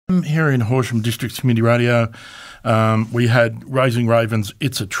Here in Horsham District Community Radio, we had Raising Ravens,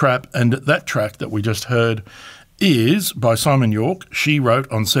 It's a Trap, and that track that we just heard is by Simon York. She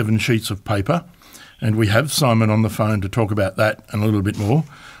wrote on 7 sheets of paper, and we have Simon on the phone to talk about that and a little bit more.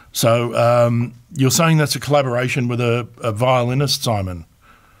 So you're saying that's a collaboration with a violinist, Simon?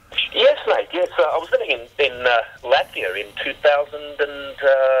 Yes, mate, yes. I was living in Latvia in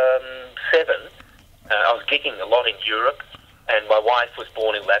 2007. I was gigging a lot in Europe, and my wife was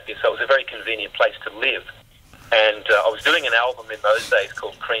born in Latvia, so it was a very convenient place to live. And I was doing an album in those days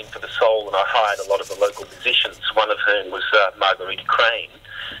called Cream for the Soul, and I hired a lot of the local musicians, one of whom was Margarita Crane,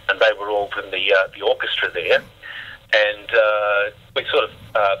 and they were all from the orchestra there. And we sort of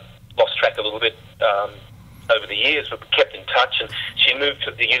lost track a little bit over the years, but we kept in touch, and she moved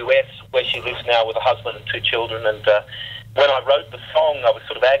to the US, where she lives now with a husband and 2 children. And when I wrote the song, I was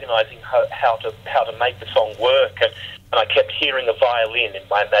sort of agonising how to make the song work, and I kept hearing a violin in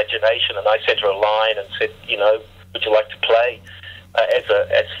my imagination, and I sent her a line and said, you know, would you like to play as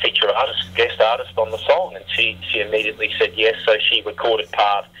feature artist, guest artist on the song? And she immediately said yes, so she recorded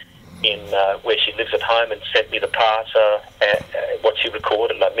part in where she lives at home and sent me the part, what she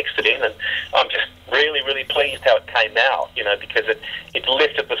recorded, and I mixed it in, and I'm just really, really pleased how it came out, you know, because it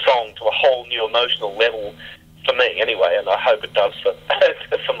lifted the song to a whole new emotional level for me anyway, and I hope it does for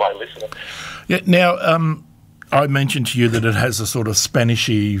for my listener. Yeah. Now, I mentioned to you that it has a sort of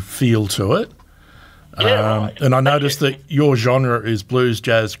Spanishy feel to it. Yeah, right. And I noticed that your genre is blues,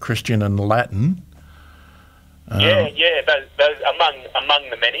 jazz, Christian and Latin. Those among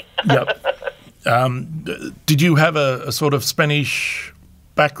the many. Yep. Did you have a sort of Spanish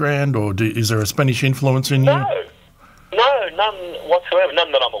background, or is there a Spanish influence in you? No, none whatsoever,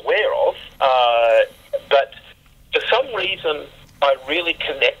 none that I'm aware of. But for some reason, I really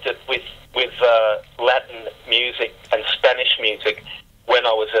connected with Latin music and Spanish music when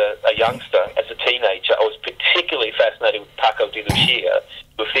I was a youngster, as a teenager. I was particularly fascinated with Paco de Lucia,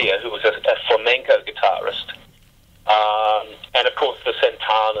 who was a flamenco guitarist. And of course the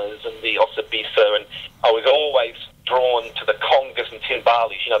Sentanas and the Osabiso, and I was always drawn to the congas and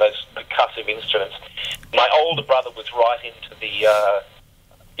timbales, you know, those percussive instruments. My older brother was right into the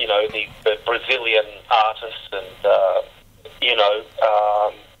Brazilian artists and,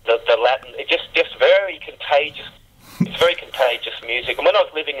 the Latin. It just very contagious. It's very contagious music. And when I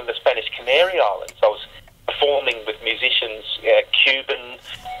was living in the Spanish Canary Islands, I was performing with musicians, Cuban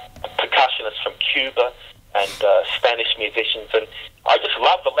percussionists from Cuba, and Spanish musicians, and I just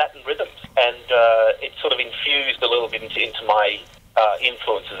love the Latin rhythms, and it sort of infused a little bit into my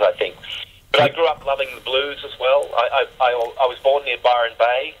influences, I think. But I grew up loving the blues as well. I was born near Byron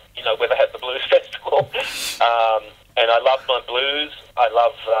Bay, you know, where they have the blues festival, and I love my blues. I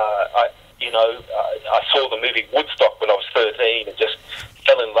love, I saw the movie Woodstock when I was 13 and just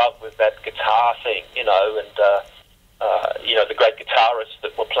fell in love with that guitar thing, you know, and the great guitarists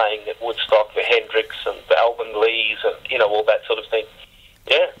that were playing at Woodstock, the Hendrix and the Alvin Lees, and, you know, all that sort of thing.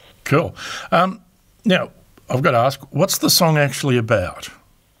 Yeah. Cool. Now, I've got to ask, what's the song actually about,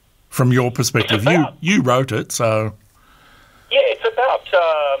 from your perspective? You wrote it, so... Yeah, it's about...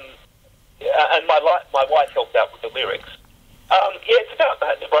 and my wife helped out with the lyrics. It's about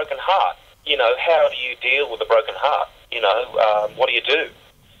the broken heart. You know, how do you deal with a broken heart? You know, what do you do?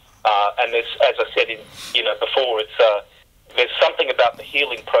 And there's, as I said before, there's something about the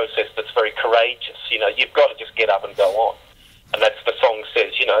healing process that's very courageous. You know, you've got to just get up and go on. And that's the song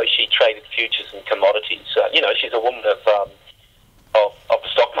says. You know, she traded futures and commodities. She's a woman of the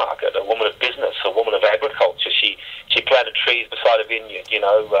stock market, a woman of business, a woman of agriculture. She planted trees beside a vineyard. You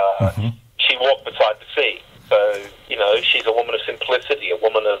know, she walked beside the sea. So, you know, she's a woman of simplicity, a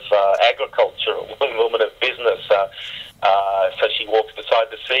woman of agriculture, a woman of business. So she walks beside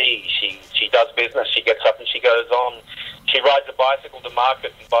the sea, she does business, she gets up and she goes on. She rides a bicycle to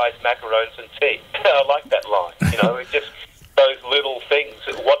market and buys macarons and tea. I like that line. You know, it's just those little things.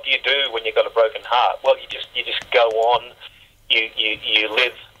 What do you do when you've got a broken heart? Well, you just go on. You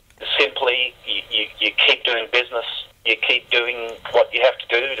live simply. You keep doing business. You keep doing what you have to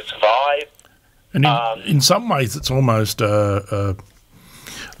do to survive. And in some ways, it's almost a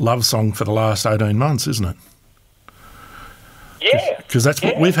love song for the last 18 months, isn't it? Yeah. Because that's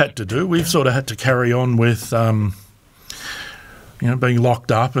what we've had to do. We've sort of had to carry on with, being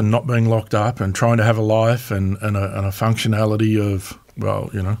locked up and not being locked up and trying to have a life and a functionality of, well,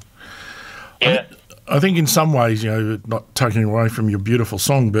 you know. Yeah. I think in some ways, you know, not taking away from your beautiful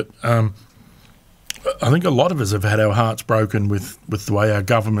song, but I think a lot of us have had our hearts broken with the way our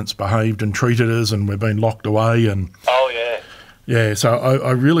government's behaved and treated us, and we've been locked away. And oh, yeah. Yeah, so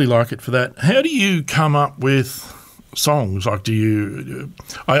I really like it for that. How do you come up with songs? Like, do you?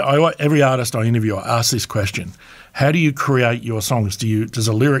 Every artist I interview, I ask this question: how do you create your songs? Does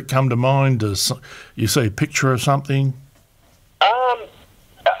a lyric come to mind? Does you see a picture of something?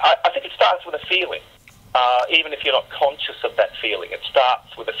 I think it starts with a feeling. Even if you're not conscious of that feeling, it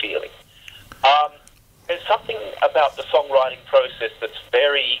starts with a feeling. There's something about the songwriting process that's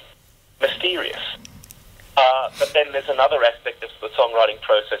very mysterious. But then there's another aspect of the songwriting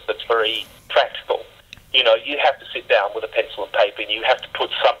process that's very practical. You know, you have to sit down with a pencil and paper and you have to put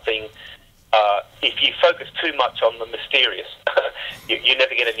something... if you focus too much on the mysterious, you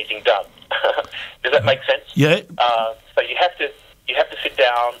never get anything done. Does that make sense? Yeah. So you have to sit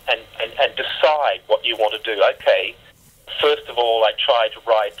down and decide what you want to do. Okay, first of all, I try to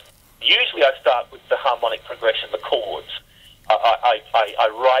write... Usually I start with the harmonic progression, the chords. I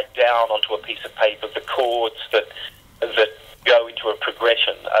write down onto a piece of paper the chords that go into a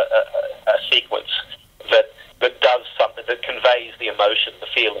progression, a sequence that does something, that conveys the emotion, the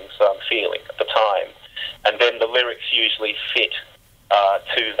feelings that I'm feeling at the time. And then the lyrics usually fit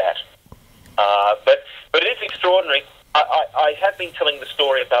to that. But it is extraordinary. I have been telling the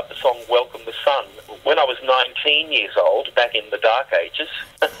story about the song Welcome the Sun. When I was 19 years old, back in the Dark Ages,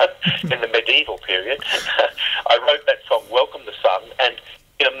 in the medieval period, I wrote that song Welcome the Sun, and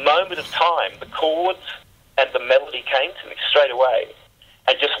in a moment of time, the chords and the melody came to me straight away.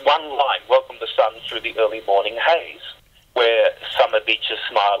 And just one line, Welcome the Sun through the early morning haze, where summer beaches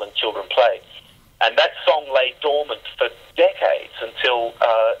smile and children play. And that song lay dormant for decades until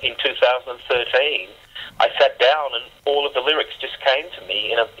in 2013, I sat down and all of the lyrics just came to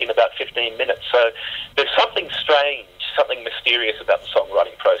me in about 15 minutes. So there's something strange, something mysterious about the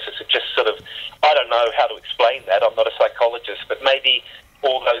songwriting process. It just sort of, I don't know how to explain that. I'm not a psychologist, but maybe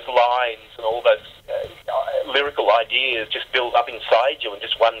all those lines and all those lyrical ideas just build up inside you and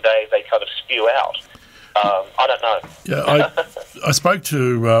just one day they kind of spew out. I don't know. Yeah, I spoke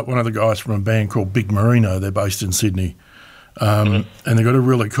to one of the guys from a band called Big Merino. They're based in Sydney. And they've got a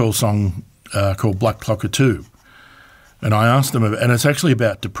really cool song called Black Cockatoo. And I asked them, and it's actually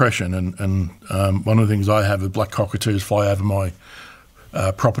about depression. And one of the things I have is black cockatoos fly over my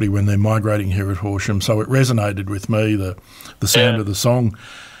property when they're migrating here at Horsham. So it resonated with me, the sound of the song.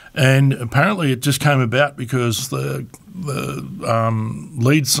 And apparently it just came about because the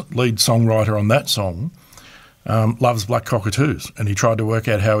lead songwriter on that song loves black cockatoos, and he tried to work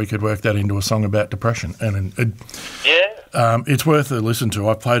out how he could work that into a song about depression. And it's worth a listen to.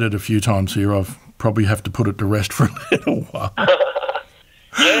 I've played it a few times here. I've probably have to put it to rest for a little while.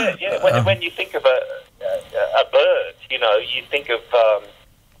 When you think of a bird, you know, you think of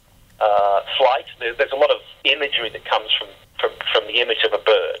flight. There's a lot of imagery that comes from the image of a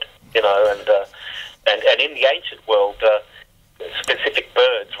bird, you know, and in the ancient world, specific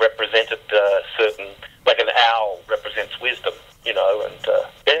birds represented certain, like an owl represents wisdom, you know,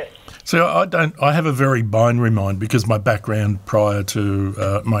 and So I have a very binary mind because my background prior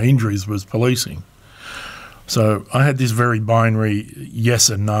to my injuries was policing. So I had this very binary yes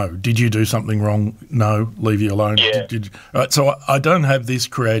and no. Did you do something wrong? No, leave you alone. Yeah. Right, so I don't have this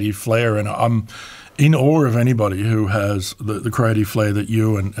creative flair, and I'm in awe of anybody who has the creative flair that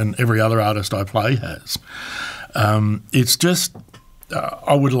you and every other artist I play has. It's just,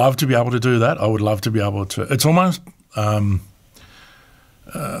 I would love to be able to do that. I would love to be able to, it's almost being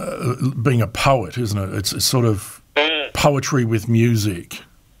a poet, isn't it? It's sort of poetry with music.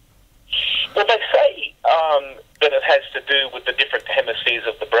 Well, they say that it has to do with the different hemispheres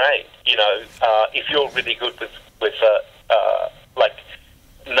of the brain. You know, if you're really good with like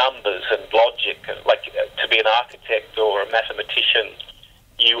numbers and logic, and like to be an architect or a mathematician,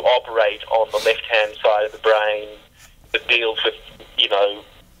 you operate on the left-hand side of the brain that deals with, you know,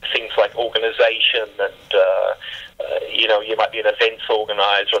 things like organisation and, you know, you might be an events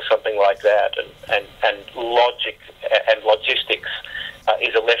organiser or something like that, and logic and logistics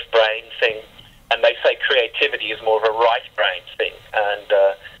is a left brain thing, and they say creativity is more of a right brain thing, and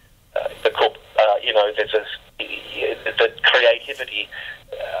you know, there's the creativity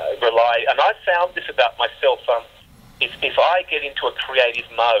rely, and I found this about myself. If I get into a creative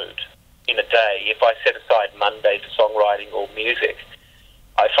mode in a day, if I set aside Monday for songwriting or music,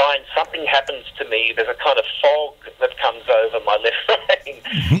 I find something happens to me. There's a kind of fog that comes over my left brain,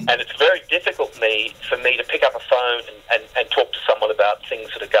 and it's very difficult for me to pick up a phone and talk to someone about things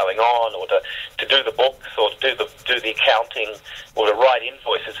that are going on, or to do the books, or to do the accounting, or to write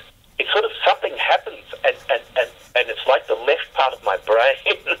invoices. It's sort of something happens, and it's like the left part of my brain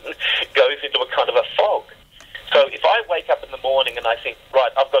goes into a kind of a fog. So if I wake up in the morning and I think, right,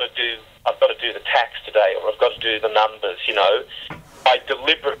 I've got to do the tax today, or I've got to do the numbers, you know, I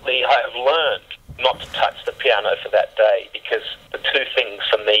have learned not to touch the piano for that day, because the two things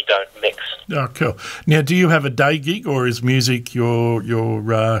for me don't mix. Oh, cool. Now, do you have a day gig, or is music your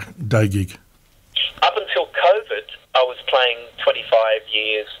day gig? Up until COVID, I was playing 25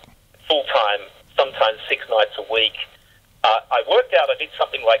 years full-time, sometimes 6 nights a week. I worked out I did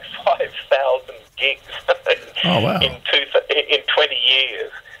something like 5,000 gigs Oh, wow. in 20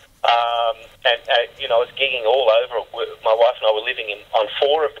 years. And I was gigging all over. My wife and I were living on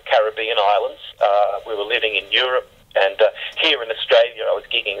 4 of the Caribbean islands. We were living in Europe, and here in Australia I was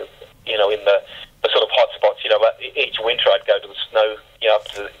gigging, in the sort of hot spots. Each winter I'd go to the snow, up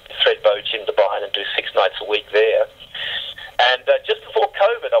to the Threadbow, Jindabyne, and do 6 nights a week there. And just before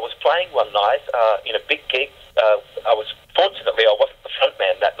COVID, I was playing one night in a big gig. Fortunately, I wasn't the front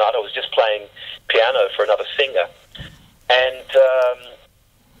man that night. I was just playing piano for another singer. And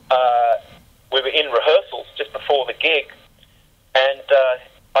we were in rehearsals just before the gig, and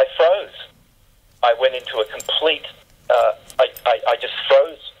I froze. I went into a complete... I just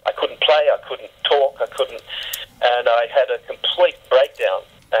froze. I couldn't play, I couldn't talk, and I had a complete breakdown.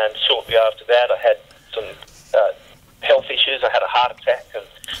 And shortly after that, I had some health issues. I had a heart attack and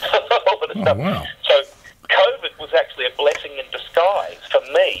all that stuff. Wow. So COVID was actually a blessing in disguise for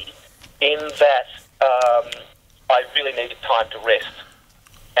me, in that I really needed time to rest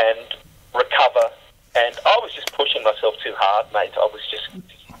and recover. And I was just pushing myself too hard, mate. I was just...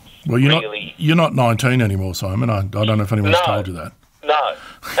 Well, you're not 19 anymore, Simon. I don't know if anyone's told you that. No,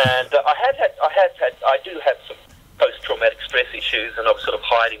 and I do have some post-traumatic stress issues, and I was sort of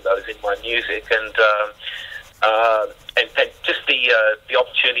hiding those in my music, and just the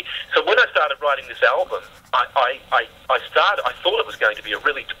opportunity. So when I started writing this album, I thought it was going to be a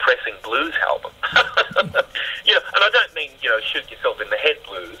really depressing blues album. And I don't mean shoot yourself in the head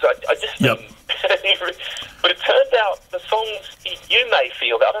blues. I just mean, but it turned out the songs, you may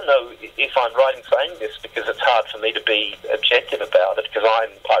feel, I don't know if I'm right in saying this, because it's hard for me to be objective about it, because I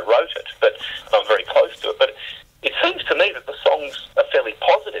wrote it, but I'm very close to it. But it seems to me that the songs are fairly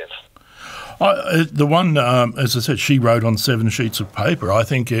positive. The one, as I said, she wrote on 7 sheets of paper. I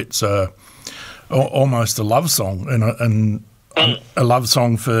think it's almost a love song, and a love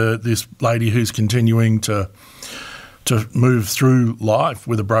song for this lady who's continuing to move through life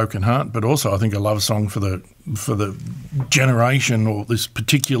with a broken heart, but also I think a love song for the generation or this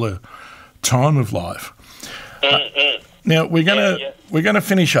particular time of life. Now we're gonna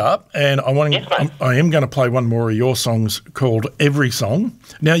finish up, and I am going to play one more of your songs called "Every Song."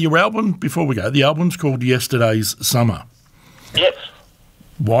 Now, your album, before we go, the album's called "Yesterday's Summer." Yes.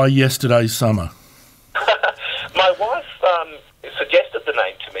 Why "Yesterday's Summer"? My wife suggested the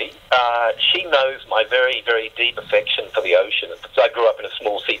name to me. She knows my very, very deep affection for the ocean. I grew up in a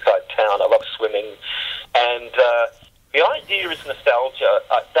small seaside town. I love swimming, and the idea is nostalgia.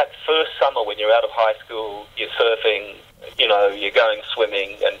 That first summer when you're out of high school, you're surfing, you're going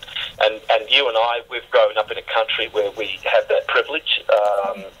swimming, and you and I, we've grown up in a country where we have that privilege,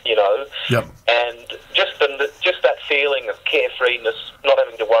 Yep. And just that feeling of carefreeness, not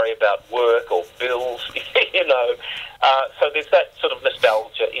having to worry about work or bills, so there's that sort of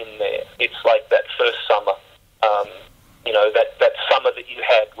nostalgia in there. It's like that first summer, that summer that you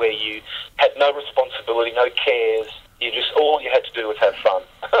had where you had no responsibility, no cares. All you had to do was have fun.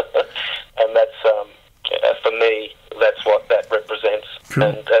 And that's, for me, that's what that represents. Cool.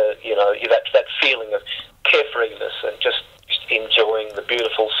 And, that feeling of carefreeness and just enjoying the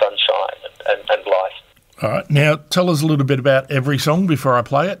beautiful sunshine and life. All right. Now, tell us a little bit about every song before I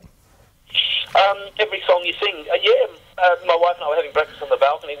play it. Every song you sing, my wife and I were having breakfast on the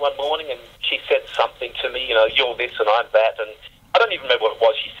balcony one morning, and she said something to me, you're this and I'm that, and I don't even remember what it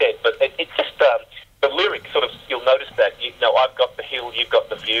was she said, but it just, the lyric sort of, you'll notice that, I've got the hill, you've got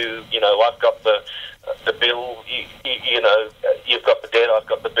the view, I've got the bill, you've got the debt, I've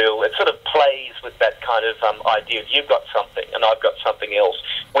got the bill. It sort of plays with that kind of idea of you've got something and I've got something else.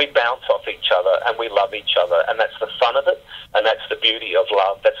 We bounce off each other and we love each other, and that's the fun of it, and that's the beauty of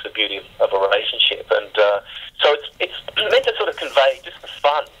love, that's the beauty of a relationship. And so it's meant to sort of convey just the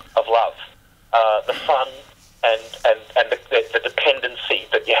fun of love, the fun and the dependency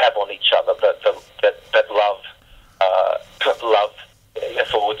that you have on each other, that love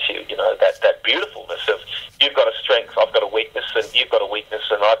affords you, that beautifulness of you've got a strength, I've got a weakness, and you've got a weakness,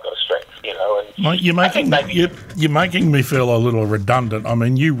 and I've got a strength, And Mate, you're making me feel a little redundant. I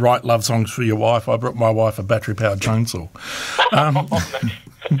mean, you write love songs for your wife. I brought my wife a battery-powered chainsaw.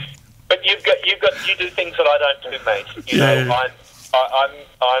 But you do things that I don't do, mate.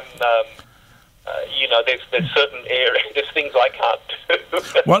 There's certain areas, there's things I can't do.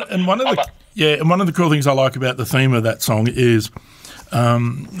 One of the cool things I like about the theme of that song is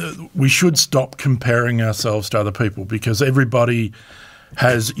we should stop comparing ourselves to other people, because everybody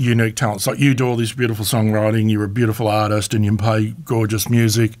has unique talents. Like, you do all this beautiful songwriting, you're a beautiful artist, and you play gorgeous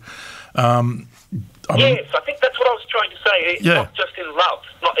music. Yes, I think that's what I was trying to say. It's not just in love.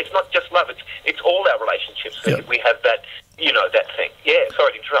 It's not just love. It's all our relationships. We have that, that thing. Yeah,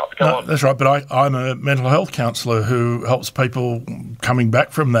 sorry to interrupt. Go on. That's right, but I'm a mental health counsellor who helps people coming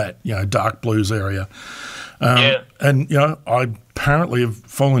back from that, dark blues area. And, I apparently have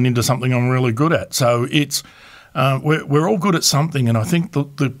fallen into something I'm really good at. So it's... we're all good at something, and I think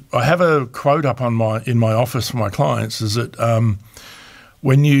I have a quote up in my office for my clients, is that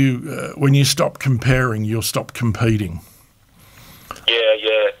when you stop comparing, you'll stop competing.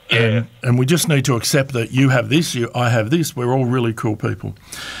 Yeah. And we just need to accept that you have this, I have this. We're all really cool people.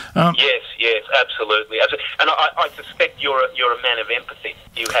 Yes, absolutely. And I suspect you're a man of empathy.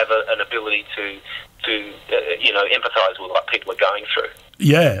 You have an ability to empathise with what people are going through.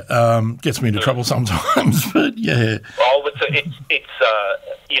 Yeah, gets me into trouble sometimes, but yeah. Well,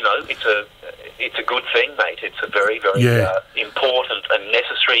 it's a good thing, mate. It's a very, very important and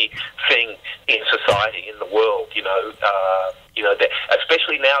necessary thing in society, in the world.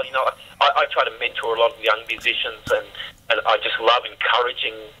 Especially now. I try to mentor a lot of young musicians, and I just love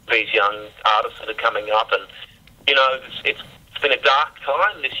encouraging these young artists that are coming up. And it's been a dark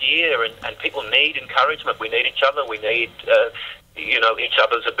time this year, and people need encouragement. We need each other. We need each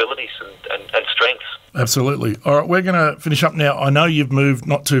other's abilities and strengths. Absolutely. All right, we're going to finish up now. I know you've moved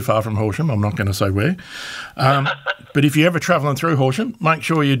not too far from Horsham. I'm not going to say where. But if you're ever travelling through Horsham, make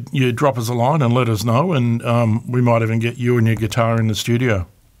sure you drop us a line and let us know, and we might even get you and your guitar in the studio.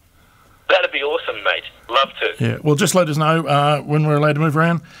 That'd be awesome, mate. Love to. Yeah, well, just let us know when we're allowed to move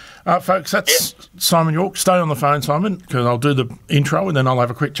around. Folks, that's Simon York. Stay on the phone, Simon, because I'll do the intro and then I'll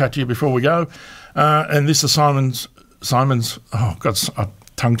have a quick chat to you before we go. And this is Simon's, oh, God, I'm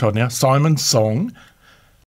tongue-tied now, Simon's song,